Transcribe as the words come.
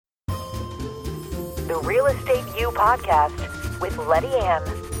the Real Estate U podcast with Letty Ann.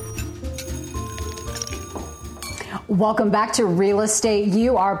 Welcome back to Real Estate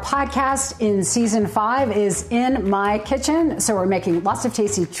U. Our podcast in season 5 is in my kitchen. So we're making lots of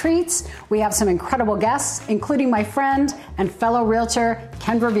tasty treats. We have some incredible guests, including my friend and fellow realtor,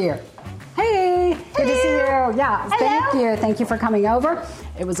 Kendra Beer. Hey, good to see you. Yeah, Hello. Thank you. Thank you for coming over.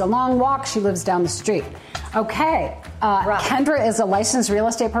 It was a long walk. She lives down the street. Okay. Kendra is a licensed real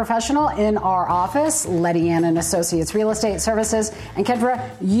estate professional in our office, Letty Ann and Associates Real Estate Services. And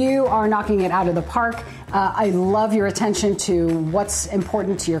Kendra, you are knocking it out of the park. I love your attention to what's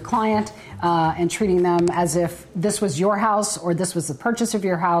important to your client and treating them as if this was your house or this was the purchase of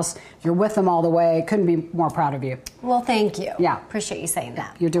your house. You're with them all the way. Couldn't be more proud of you. Well, thank you. Yeah. Appreciate you saying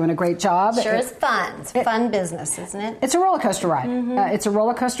that. You're doing a great job. Sure is fun. It's fun business, isn't it? It's a roller coaster ride. It's a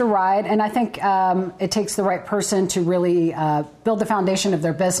roller coaster ride, and I think it takes the right person to really build the foundation of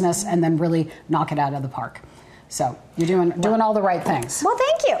their business and then really knock it out of the park. So you're doing all the right things. Well,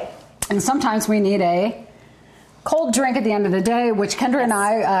 thank you. And sometimes we need a cold drink at the end of the day, which Kendra and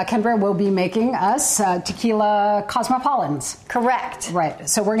I, Kendra will be making us tequila cosmopolitans. Correct. Right.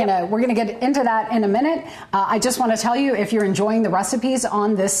 So we're gonna get into that in a minute. I just want to tell you, if you're enjoying the recipes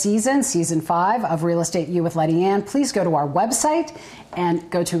on this season 5 of Real Estate U with Letty Ann, please go to our website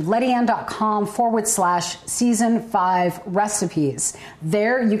and go to lettyann.com/season 5 recipes.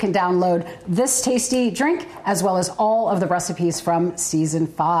 There you can download this tasty drink as well as all of the recipes from season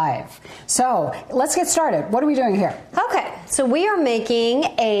 5. So let's get started. What are we doing here? Okay, so we are making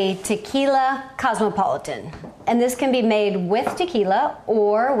a tequila cosmopolitan. And this can be made with tequila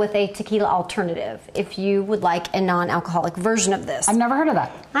or with a tequila alternative if you would like a non-alcoholic version of this. I've never heard of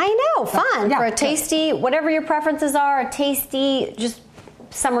that. I know, fun. Yeah, for a tasty, whatever your preferences are, a tasty, just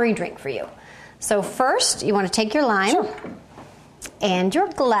summery drink for you. So first, you want to take your lime and your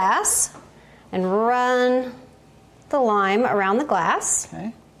glass and run the lime around the glass.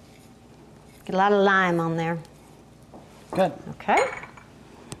 Okay. Get a lot of lime on there. Good. Okay.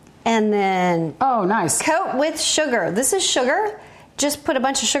 And then nice. Coat with sugar. This is sugar. Just put a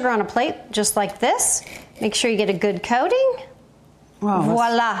bunch of sugar on a plate, just like this. Make sure you get a good coating. Oh,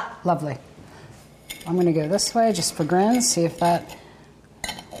 voila. Lovely. I'm going to go this way just for grins. See if that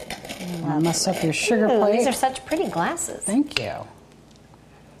won't mess up your sugar plate. These are such pretty glasses. Thank you.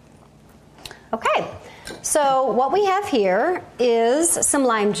 Okay. So what we have here is some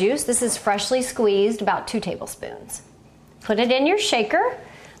lime juice. This is freshly squeezed, about 2 tablespoons. Put it in your shaker.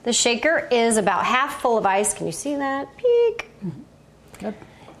 The shaker is about half full of ice. Can you see that? Peek. Good.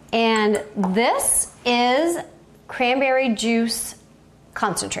 And this is cranberry juice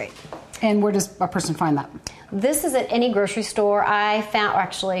concentrate. And where does a person find that? This is at any grocery store. I found,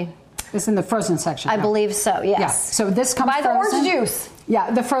 actually, It's in the frozen section. I believe so, yes. Yeah. So this comes Buy the frozen. orange juice. Yeah,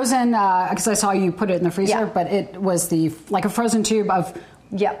 the frozen, because I saw you put it in the freezer, Yeah. but it was like a frozen tube of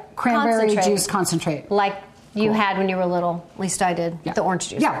cranberry juice concentrate. Like you had when you were little. At least I did. Yeah. The orange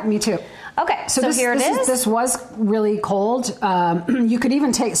juice. Yeah, me too. Okay, so here it is. This was really cold. You could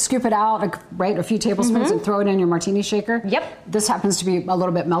even scoop it out, a few tablespoons and throw it in your martini shaker. Yep. This happens to be a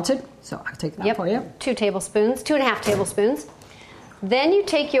little bit melted, so I'll take that for you. 2 tablespoons, 2.5 tablespoons. Then you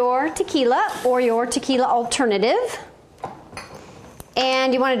take your tequila or your tequila alternative,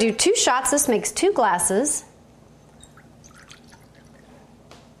 and you want to do 2 shots. This makes 2 glasses.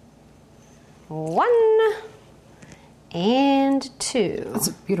 1 and 2. It's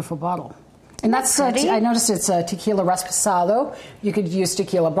a beautiful bottle. And that's pretty. I noticed it's a tequila reposado. You could use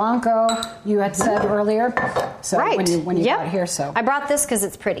tequila blanco, you had said earlier. So Right. when you got here, so. I brought this because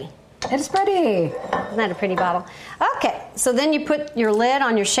it's pretty. It's pretty. Isn't that a pretty bottle? Okay, so then you put your lid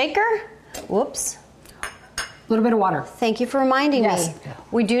on your shaker. Whoops. A little bit of water. Thank you for reminding Yes. me.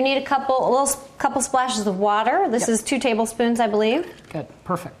 We do need a couple splashes of water. This is 2 tablespoons, I believe. Good.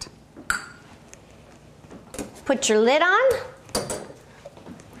 Perfect. Put your lid on.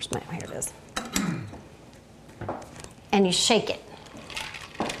 Here it is. And you shake it.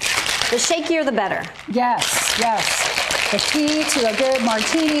 The shakier, the better. Yes, yes. The key to a good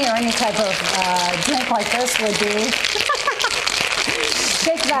martini or any type of drink like this would be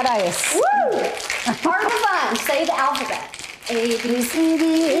shake that ice. Woo! Part of the fun. Say the alphabet. A, B, C, D,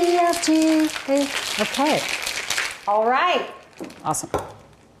 E, F, G, A. Okay. All right. Awesome.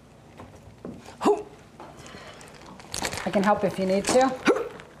 I can help if you need to.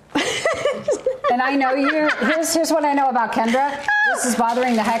 And I know here's what I know about Kendra. This is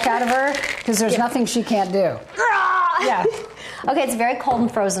bothering the heck out of her because there's nothing she can't do. Yeah. Okay, it's very cold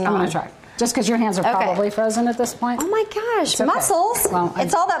and frozen. I'm going to try. Just because your hands are Okay. probably frozen at this point. Oh my gosh, okay. muscles. Well,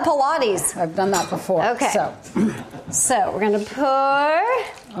 it's all that Pilates. I've done that before. Okay. So we're going to pour.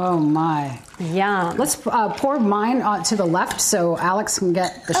 Oh my. Yum. Let's pour mine to the left so Alex can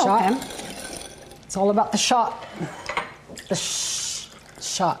get the shot. Okay. It's all about the shot. The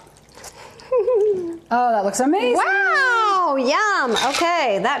shot. Oh, that looks amazing. Wow, yum.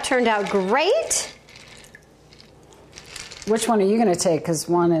 Okay, that turned out great. Which one are you going to take? Because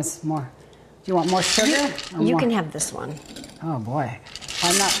one is more. Do you want more sugar? Or You more? can have this one. Oh boy,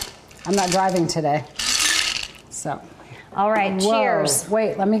 I'm not driving today. So. All right, Whoa. cheers.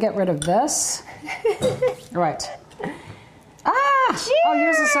 Wait, let me get rid of this. Right. Ah! Cheers. Oh,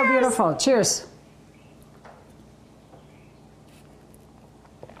 yours is so beautiful. Cheers.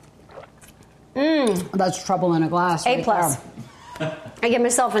 That's trouble in a glass. A right plus. there. I give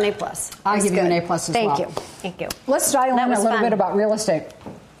myself an A plus. I'll That's give you an good. A plus as Thank well. Thank you. Let's dial That in a was little fun. bit about real estate.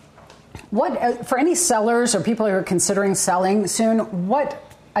 What for any sellers or people who are considering selling soon? What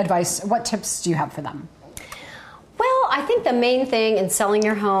advice? What tips do you have for them? Well, I think the main thing in selling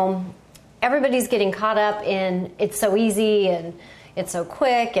your home, everybody's getting caught up in it's so easy and it's so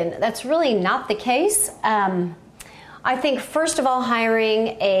quick, and that's really not the case. I think, first of all, hiring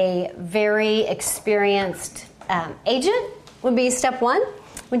a very experienced agent would be step one.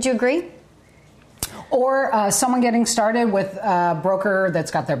 Would you agree? Or someone getting started with a broker that's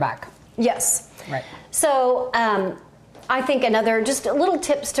got their back. Yes. Right. So I think another, just little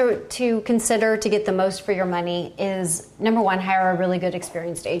tips to consider to get the most for your money is, number one, hire a really good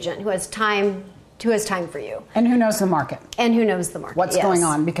experienced agent who has time for you. And who knows the market? And who knows the market. What's yes. going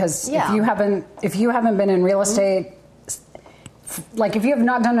on? Because Yeah. if you haven't been in real estate, like if you have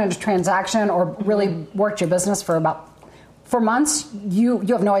not done a transaction or really worked your business for months, you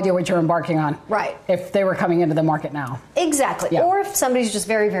have no idea what you're embarking on. Right. If they were coming into the market now. Exactly. Yeah. Or if somebody's just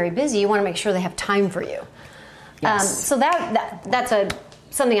very, very busy, you want to make sure they have time for you. Yes. So that's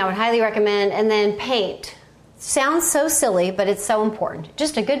something I would highly recommend. And then paint. Sounds so silly, but it's so important.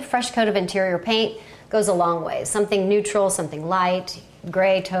 Just a good fresh coat of interior paint goes a long way. Something neutral, something light,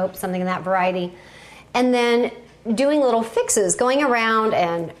 gray, taupe, something in that variety. And then doing little fixes, going around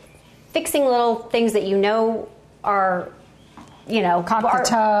and fixing little things that you know are, Caulk the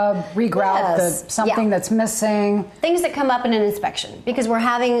tub, regrout Yes. something Yeah. that's missing. things that come up in an inspection, because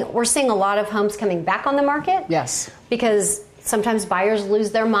we're seeing a lot of homes coming back on the market. Yes. Because sometimes buyers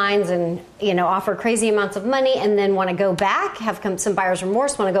lose their minds and offer crazy amounts of money and then want to go back, some buyer's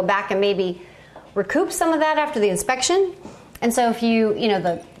remorse, want to go back and maybe recoup some of that after the inspection. And so if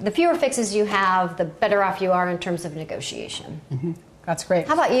the fewer fixes you have, the better off you are in terms of negotiation. Mm-hmm. That's great.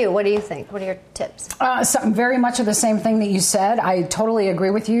 How about you? What do you think? What are your tips? Very much of the same thing that you said. I totally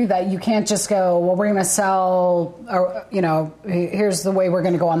agree with you that you can't just go, well, we're going to sell, or, here's the way we're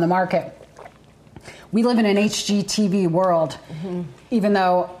going to go on the market. We live in an HGTV world, even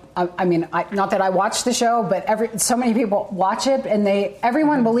though, not that I watch the show, but so many people watch it and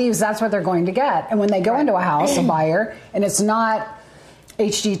everyone believes that's what they're going to get. And when they go into a house, a buyer, and it's not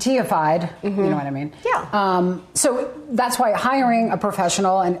HGT-ified, you know what I mean? Yeah. So that's why hiring a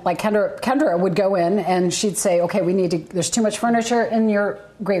professional, and like Kendra would go in and she'd say, okay, there's too much furniture in your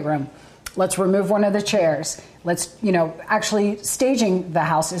great room. Let's remove one of the chairs. Let's, actually staging the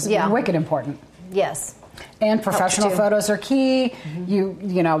house is wicked important. Yes. And professional Helps too. photos are key.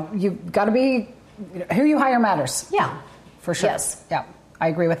 You got to be, who you hire matters. Yeah. For sure. Yes. Yeah. I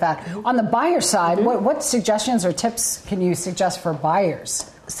agree with that. On the buyer side, what suggestions or tips can you suggest for buyers?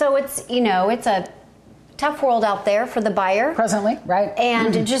 So it's a tough world out there for the buyer. Presently, right?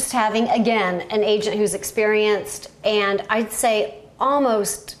 And just having, again, an agent who's experienced, and I'd say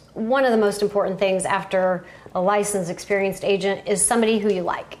almost one of the most important things after a licensed, experienced agent is somebody who you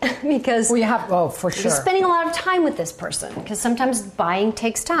like. Because for sure. you're spending a lot of time with this person, because sometimes buying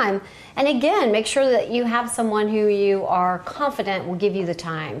takes time. And again, make sure that you have someone who you are confident will give you the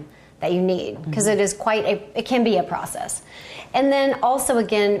time that you need, because it can be a process. And then also,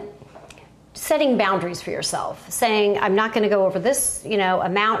 again, setting boundaries for yourself, saying, I'm not going to go over this,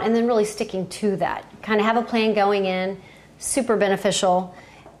 amount, and then really sticking to that. Kind of have a plan going in, super beneficial.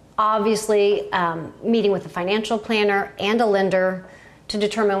 Obviously, meeting with a financial planner and a lender to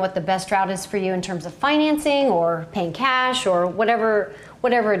determine what the best route is for you in terms of financing or paying cash or whatever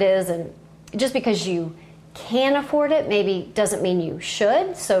it is. And just because you can afford it maybe doesn't mean you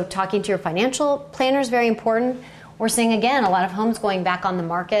should. So talking to your financial planner is very important. We're seeing, again, a lot of homes going back on the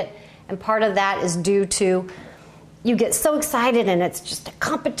market, and part of that is due to you get so excited and it's just a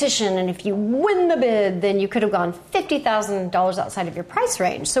competition, and if you win the bid, then you could have gone $50,000 outside of your price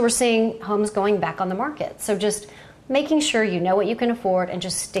range. So we're seeing homes going back on the market. So just making sure you know what you can afford and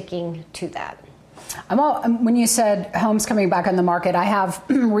just sticking to that. When you said homes coming back on the market, I have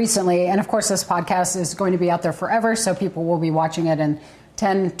recently, and of course this podcast is going to be out there forever, so people will be watching it in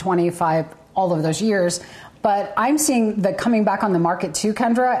 10, 25, all of those years. But I'm seeing the coming back on the market too,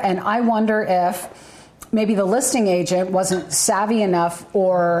 Kendra, and I wonder if maybe the listing agent wasn't savvy enough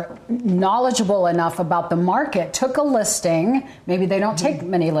or knowledgeable enough about the market, took a listing, maybe they don't take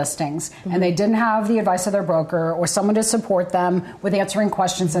many listings, and they didn't have the advice of their broker or someone to support them with answering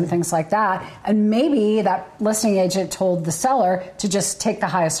questions and things like that. And maybe that listing agent told the seller to just take the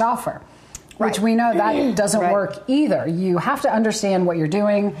highest offer, which we know that doesn't work either. You have to understand what you're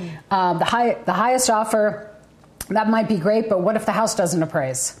doing. The highest offer, that might be great, but what if the house doesn't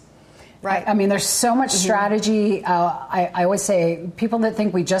appraise? Right. I mean, there's so much strategy. I always say people that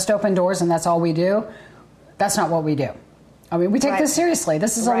think we just open doors and that's all we do, that's not what we do. I mean, we take this seriously.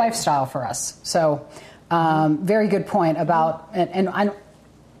 This is a lifestyle for us. So very good point about, and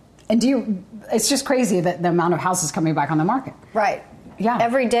do you, it's just crazy that the amount of houses coming back on the market. Right. Yeah.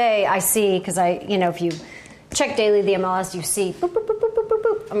 Every day I see, because if you check daily the MLS, you see boop, boop, boop, boop, boop, boop,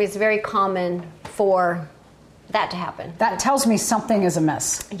 boop. I mean, it's very common for that to happen. That tells me something is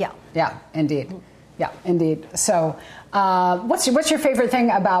amiss. Yeah. Yeah, indeed. Yeah, indeed. So what's your favorite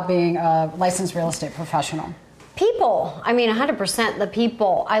thing about being a licensed real estate professional? People. I mean, 100% the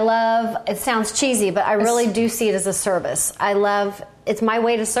people. I love, it sounds cheesy, but I really do see it as a service. It's my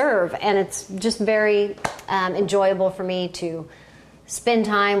way to serve, and it's just very enjoyable for me to spend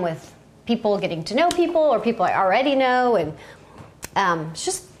time with people, getting to know people or people I already know, and it's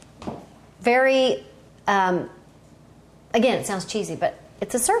just very, again, it sounds cheesy, but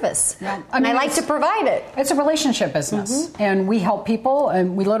it's a service. Yeah. I like to provide it. It's a relationship business, and we help people,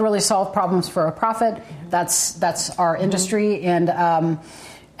 and we literally solve problems for a profit. That's our industry, and I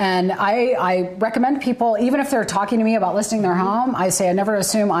recommend people, even if they're talking to me about listing their home, I say I never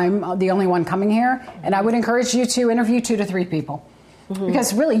assume I'm the only one coming here, and I would encourage you to interview 2 to 3 people.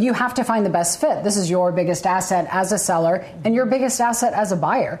 Because really, you have to find the best fit. This is your biggest asset as a seller and your biggest asset as a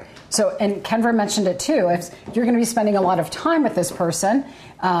buyer. So, and Kendra mentioned it too, if you're going to be spending a lot of time with this person,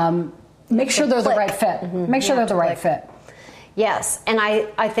 make sure they're the right fit. Make sure they're the right fit. Yes, and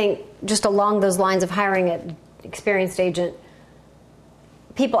I think just along those lines of hiring an experienced agent,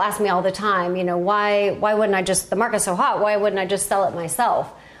 people ask me all the time, why wouldn't I just, the market's so hot, why wouldn't I just sell it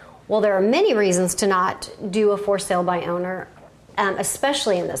myself? Well, there are many reasons to not do a for sale by owner,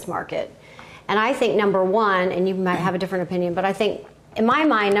 especially in this market. And I think number one, and you might have a different opinion, but I think in my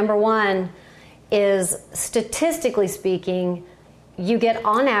mind, number one is, statistically speaking, you get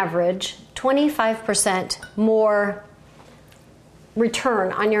on average 25% more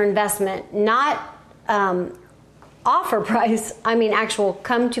return on your investment, not offer price, I mean actual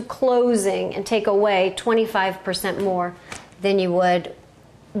come to closing and take away 25% more than you would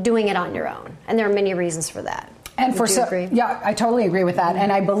doing it on your own. And there are many reasons for that. And yeah, I totally agree with that.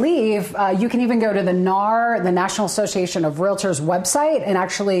 And I believe you can even go to the NAR, the National Association of Realtors website, and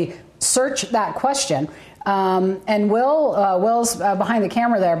actually search that question. And Will's behind the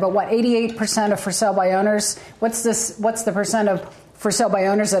camera there, but 88% of for sale by owners, what's the percent of for sale by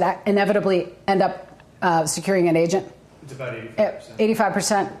owners that inevitably end up securing an agent? It's about 85%.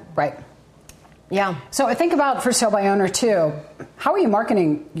 85%, right. Yeah. So think about for sale by owner too. How are you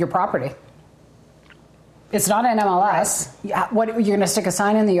marketing your property? It's not an MLS. Right. What, you're going to stick a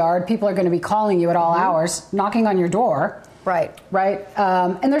sign in the yard. People are going to be calling you at all hours, knocking on your door. Right. Right.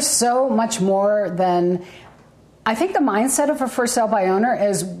 And there's so much more than, I think the mindset of a for sale by owner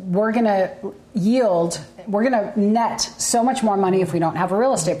is we're going to net so much more money if we don't have a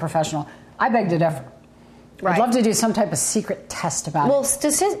real estate professional. I beg to differ. Right. I'd love to do some type of secret test about it. Well,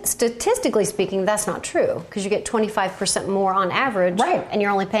 statistically speaking, that's not true, because you get 25% more on average, right? And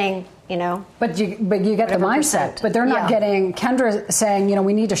you're only paying, But you get the mindset. Percent. But they're not getting Kendra saying,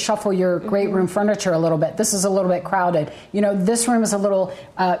 we need to shuffle your great room furniture a little bit. This is a little bit crowded. This room is a little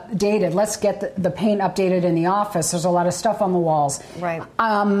dated. Let's get the paint updated in the office. There's a lot of stuff on the walls. Right.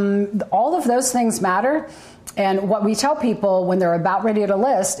 All of those things matter. And what we tell people when they're about ready to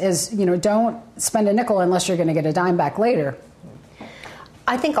list is, don't spend a nickel unless you're going to get a dime back later.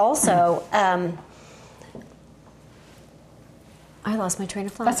 I think also, I lost my train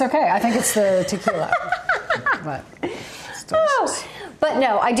of thought. That's okay. I think it's the tequila. But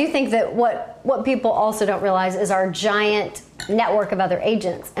no, I do think that what people also don't realize is our giant network of other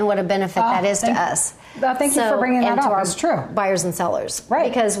agents and what a benefit that is to us. Thank you for bringing that up. It's true. Buyers and sellers. Right.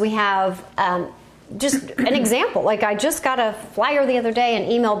 Because we have... just an example, like I just got a flyer the other day, an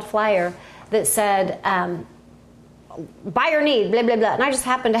emailed flyer that said buyer need, blah, blah, blah. And I just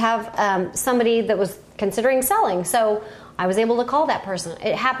happened to have somebody that was considering selling. So I was able to call that person.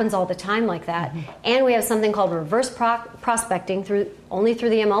 It happens all the time like that. And we have something called reverse prospecting only through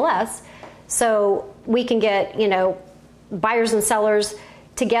the MLS. So we can get, buyers and sellers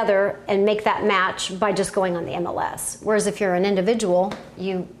together and make that match by just going on the MLS. Whereas if you're an individual,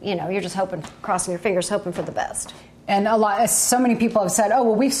 you're just crossing your fingers, hoping for the best. And so many people have said, oh,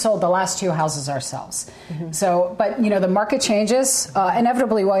 well, we've sold the last 2 houses ourselves. So, but the market changes.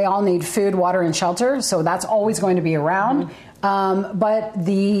 Inevitably, we all need food, water, and shelter. So that's always going to be around. But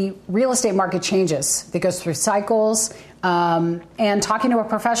the real estate market changes. It goes through cycles. And talking to a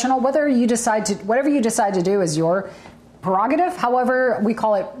professional, whatever you decide to do is your prerogative. However, we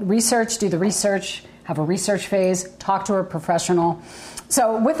call it research. Do the research, have a research phase, talk to a professional.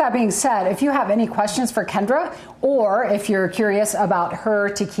 So with that being said, if you have any questions for Kendra, or if you're curious about her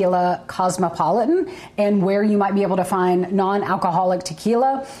tequila Cosmopolitan and where you might be able to find non-alcoholic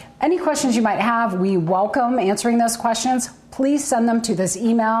tequila, any questions you might have, we welcome answering those questions. Please send them to this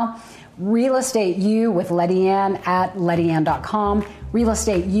email, realestateu with Letty Ann at lettyann.com,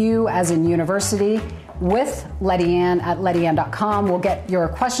 realestateu as in university, with Letty Ann at lettyann.com. We'll get your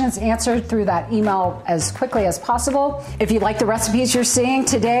questions answered through that email as quickly as possible. If you like the recipes you're seeing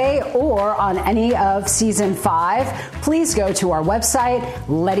today or on any of season 5, please go to our website,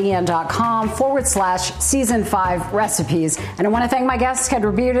 lettyann.com/season 5 recipes. And I want to thank my guest,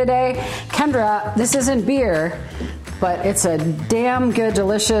 Kendra Beer, today. Kendra, this isn't beer, but it's a damn good,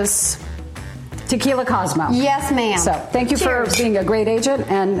 delicious Tequila Cosmo. Yes, ma'am. So thank you for being a great agent,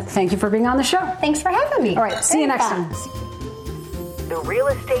 and thank you for being on the show. Thanks for having me. All right, see you next time. The Real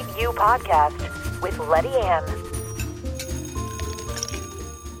Estate U podcast with Letty Ann.